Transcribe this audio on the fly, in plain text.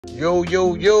Yo,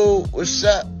 yo, yo, what's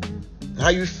up? How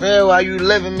you feel? How you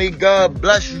living? May God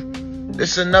bless you.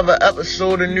 This is another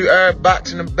episode of New Era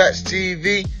Boxing and Bets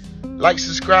TV. Like,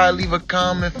 subscribe, leave a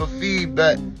comment for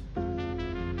feedback.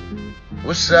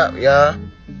 What's up, y'all?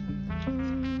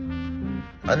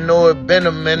 I know it been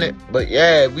a minute, but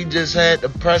yeah, we just had the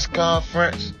press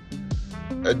conference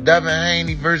of Devin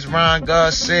Haney versus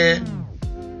Garcia,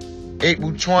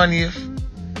 April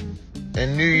 20th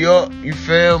in New York, you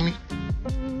feel me?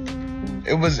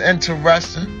 It was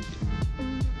interesting.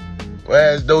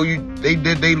 Whereas though they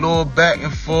did they little back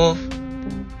and forth.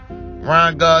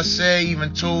 Garcia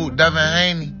even told Devin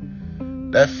Haney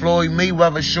that Floyd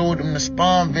Mayweather showed him the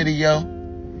Spawn video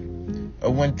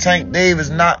of when Tank Davis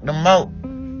knocked him out.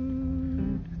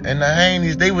 And the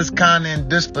Haneys, they was kind of in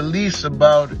disbelief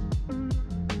about it.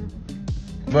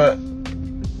 But,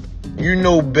 you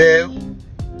know Bill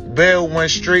went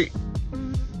straight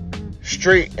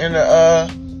in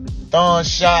the throwing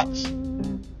shots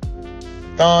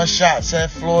at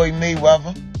Floyd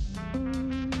Mayweather.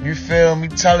 You feel me?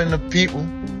 Telling the people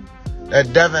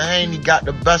that Devin Haney got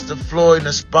the best of Floyd in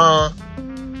the Spawn,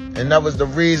 and that was the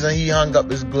reason he hung up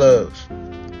his gloves.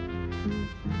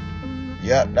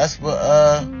 Yep, that's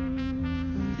what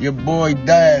your boy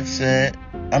Bill said.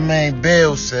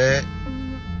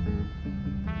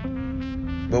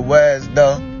 But whereas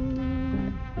though,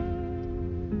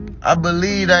 I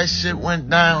believe that shit went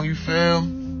down, you feel?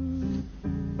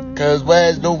 Cause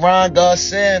whereas though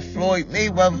Garcia and Floyd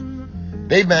Mayweather,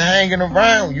 they been hanging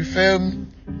around, you feel me?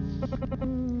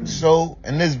 So,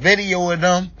 in this video of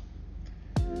them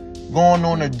going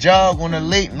on a jog on a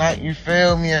late night, you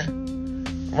feel me?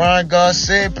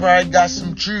 Garcia probably got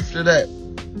some truth to that.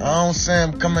 I don't see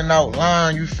him coming out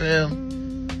lying, you feel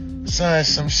me? Saying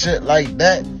some shit like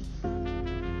that.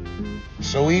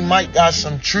 So he might got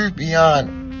some truth behind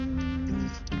it.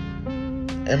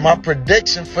 And my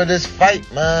prediction for this fight,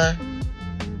 man.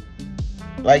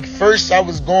 Like first I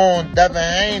was going Devin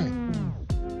Haney.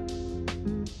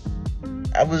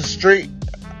 I was straight.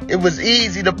 It was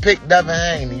easy to pick Devin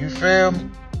Haney, you feel me?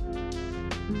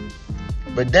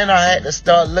 But then I had to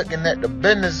start looking at the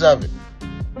business of it.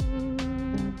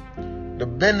 The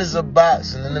business of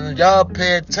boxing. And if y'all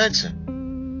pay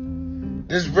attention,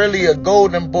 this really a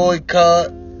golden boy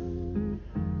card. And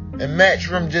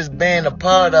Matchroom just being a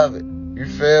part of it. You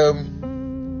feel me?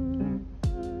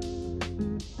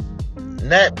 And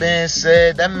that being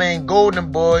said, that man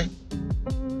Golden Boy,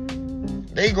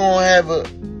 they gonna have a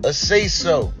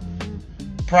say-so.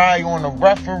 Probably on the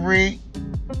referee,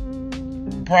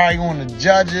 probably on the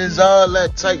judges, all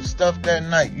that type stuff that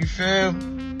night, you feel?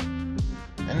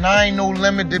 And I ain't no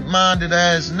limited-minded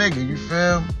ass nigga, you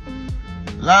feel?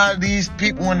 A lot of these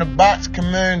people in the box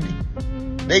community,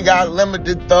 they got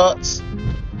limited thoughts.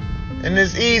 And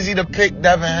it's easy to pick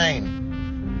Devin Haney.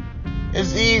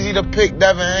 It's easy to pick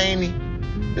Devin Haney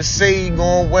to say he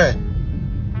gonna win.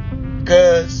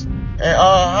 Because in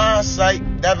all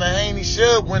hindsight, Devin Haney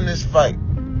should win this fight.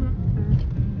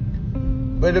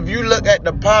 But if you look at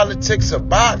the politics of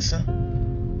boxing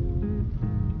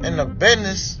and the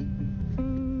business,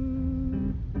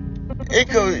 it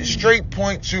could straight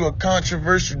point to a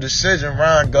controversial decision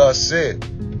Garcia.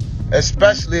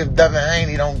 Especially if Devin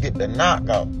Haney don't get the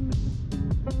knockout.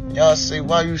 Y'all say,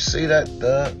 why you say that,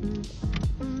 Doug?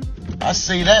 I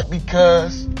say that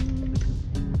because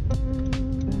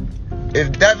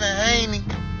if Devin Haney,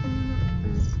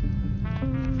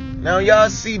 now y'all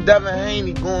see Devin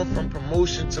Haney going from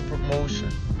promotion to promotion,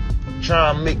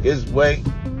 trying to make his way.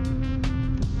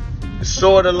 It's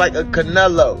sort of like a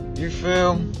Canelo, you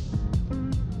feel?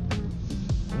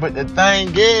 But the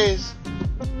thing is,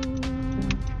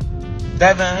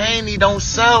 Devin Haney don't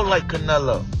sound like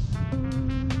Canelo.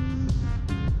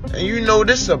 And you know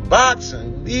this is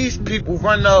boxing. These people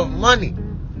run out of money.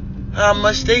 How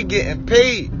much they getting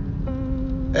paid?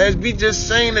 As we just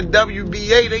saying, the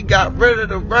WBA, they got rid of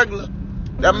the regular.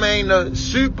 That mean the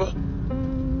super.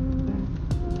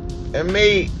 And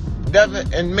made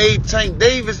Tank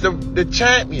Davis the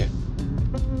champion.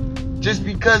 Just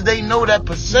because they know that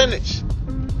percentage.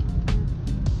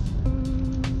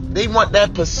 They want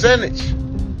that percentage.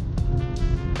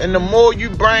 And the more you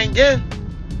bring in,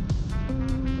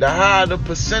 the higher the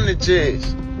percentage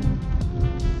is.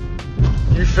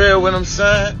 You feel what I'm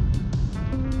saying?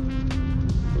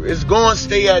 It's going to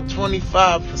stay at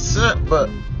 25%, but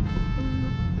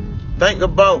think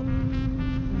about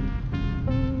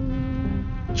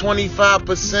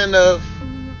 25% of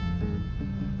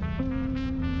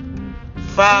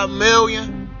 5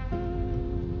 million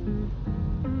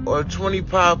or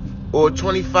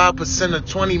 25% of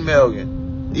 20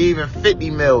 million, even 50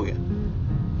 million.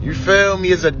 You feel me?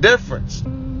 It's a difference.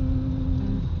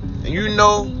 And you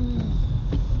know,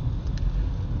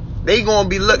 they gonna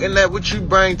be looking at what you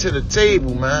bring to the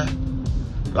table, man.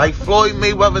 Like Floyd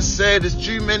Mayweather said, there's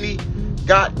too many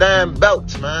goddamn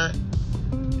belts, man.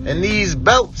 And these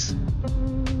belts,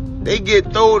 they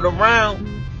get thrown around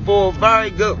for a very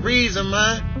good reason,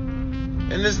 man.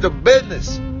 And it's the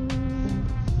business.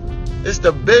 It's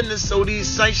the business so these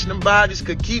sanctioning bodies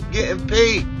could keep getting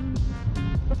paid.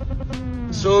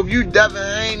 So if you Devin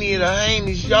Haney and the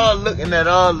Haneys, y'all looking at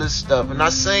all this stuff. And I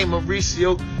seen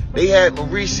Mauricio, they had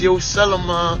Mauricio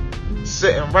Suleiman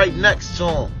sitting right next to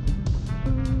him.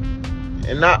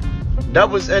 And that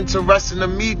was interesting to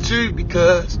me too,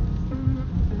 because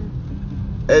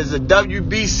as a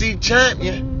WBC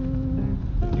champion,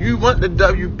 you want the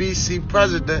WBC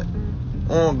president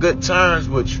on good terms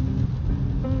with you.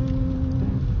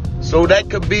 So that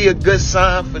could be a good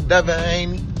sign for Devin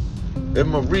Haney if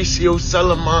Mauricio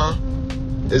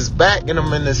Suleiman is backing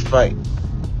him in this fight.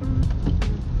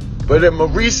 But if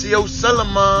Mauricio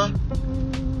Suleiman,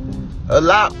 a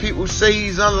lot of people say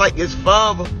he's unlike his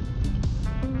father,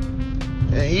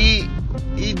 and he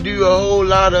do a whole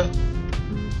lot of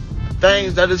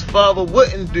things that his father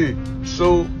wouldn't do.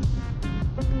 So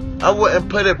I wouldn't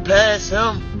put it past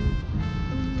him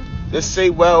to say,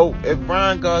 well, if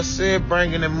Ryan Garcia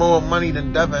bringing in more money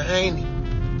than Devin Haney,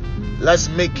 let's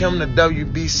make him the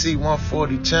WBC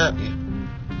 140 champion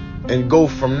and go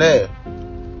from there.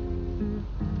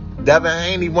 Devin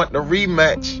Haney want the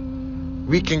rematch.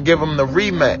 We can give him the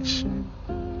rematch.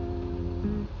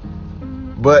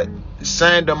 But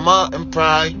Sandor Martin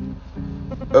probably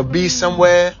will be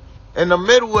somewhere in the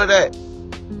middle of that.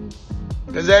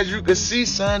 Because as you can see,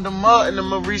 Sandor Martin and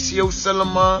Mauricio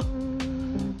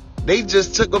Suleiman, they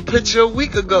just took a picture a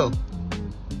week ago.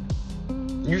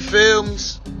 You feel me?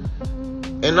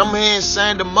 And I'm hearing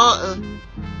Sandor Martin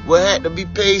will have to be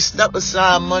paid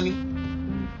step-aside money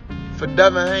for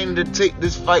Devin Haney to take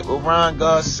this fight with Ryan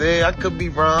Garcia. I could be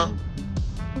wrong.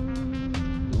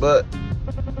 But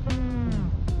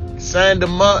Sandor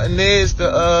Martin is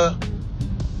the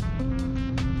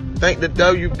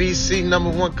WBC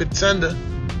 #1 contender,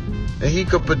 and he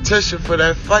could petition for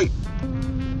that fight.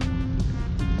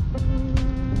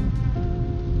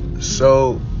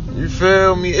 So, you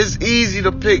feel me? It's easy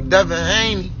to pick Devin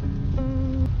Haney,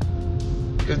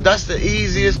 because that's the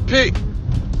easiest pick.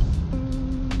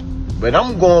 But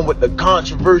I'm going with the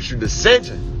controversial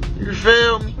decision. You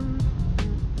feel me?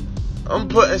 I'm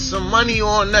putting some money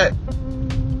on that.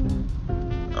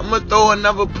 I'm going to throw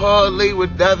another parlay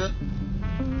with Devin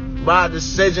by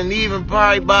decision, even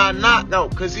probably by a knockout,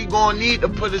 because he going to need to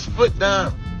put his foot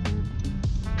down.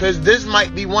 Because this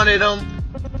might be one of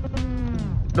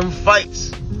them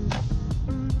fights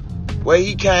where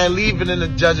he can't leave it in the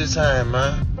judge's hand,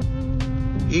 man.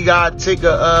 He gotta take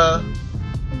a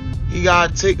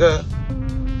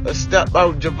step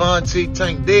out Gervonta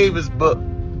Tank Davis book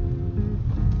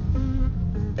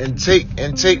and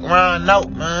take Ryan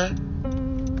out, man.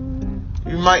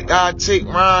 You might gotta take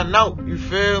Ryan out, you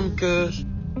feel me? Cause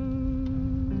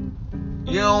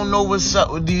you don't know what's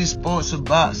up with these sports of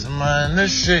boxing, man.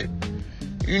 This shit,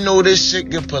 you know, this shit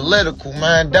get political,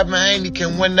 man. Devin Haney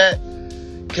can win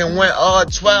all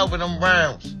 12 of them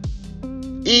rounds.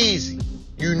 Easy.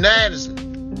 Unanimously.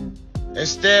 And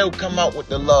still come out with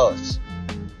the loss.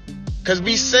 Cause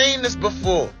we seen this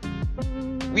before.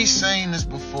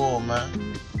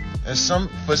 Man. And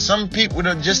for some people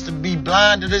just to be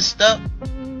blind to this stuff,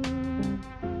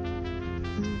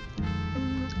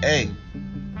 hey,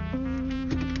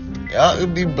 y'all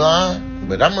could be blind.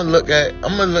 But I'm gonna look at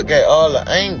all the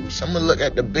angles. I'm gonna look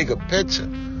at the bigger picture.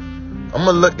 I'm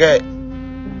gonna look at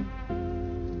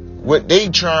what they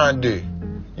trying to do.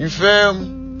 You feel me?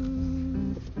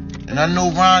 And I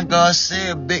know Ryan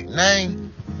Garcia a big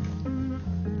name,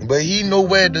 but he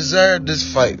nowhere deserved this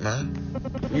fight, man.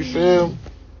 You feel me?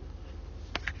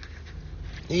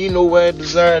 He nowhere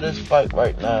deserved this fight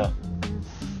right now.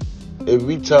 If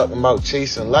we talking about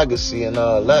chasing legacy and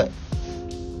all that.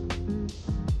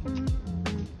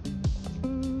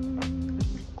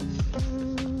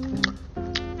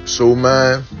 So,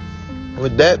 man,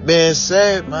 with that being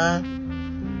said,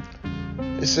 man,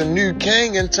 it's a new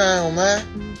king in town, man.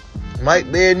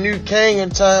 Might be a new king in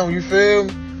town, you feel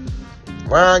me?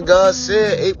 Ryan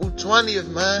Garcia, April 20th,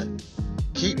 man.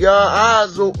 Keep your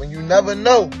eyes open, you never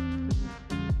know.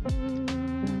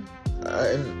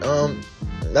 And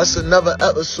that's another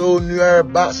episode, New Era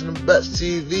Boxing and Bets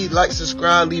TV. Like,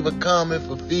 subscribe, leave a comment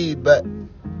for feedback.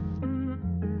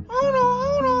 Hold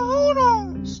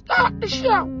on. Stop the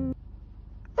show.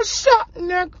 What's up,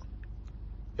 nigga?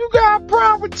 You got a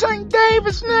problem with Tank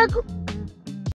Davis, nigga?